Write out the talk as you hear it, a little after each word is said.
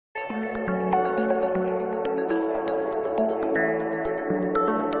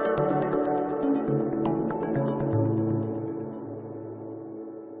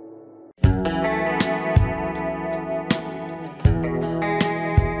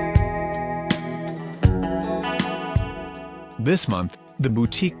This month, the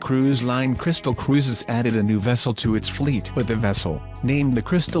boutique cruise line Crystal Cruises added a new vessel to its fleet. But the vessel, named the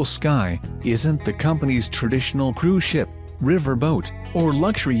Crystal Sky, isn't the company's traditional cruise ship, riverboat, or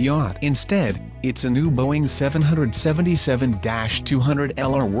luxury yacht. Instead, it's a new Boeing 777-200LR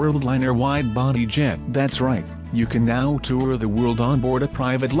Worldliner wide-body jet. That's right, you can now tour the world on board a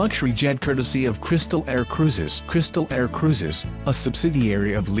private luxury jet courtesy of Crystal Air Cruises. Crystal Air Cruises, a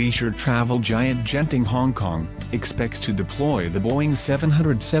subsidiary of leisure travel giant Genting Hong Kong, expects to deploy the Boeing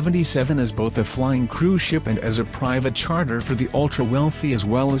 777 as both a flying cruise ship and as a private charter for the ultra-wealthy as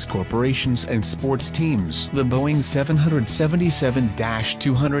well as corporations and sports teams. The Boeing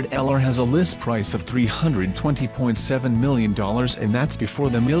 777-200LR has a list price of $320.7 million, and that's before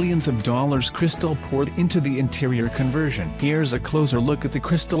the millions of dollars Crystal poured into the interior conversion. Here's a closer look at the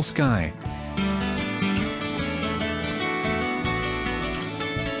Crystal Sky.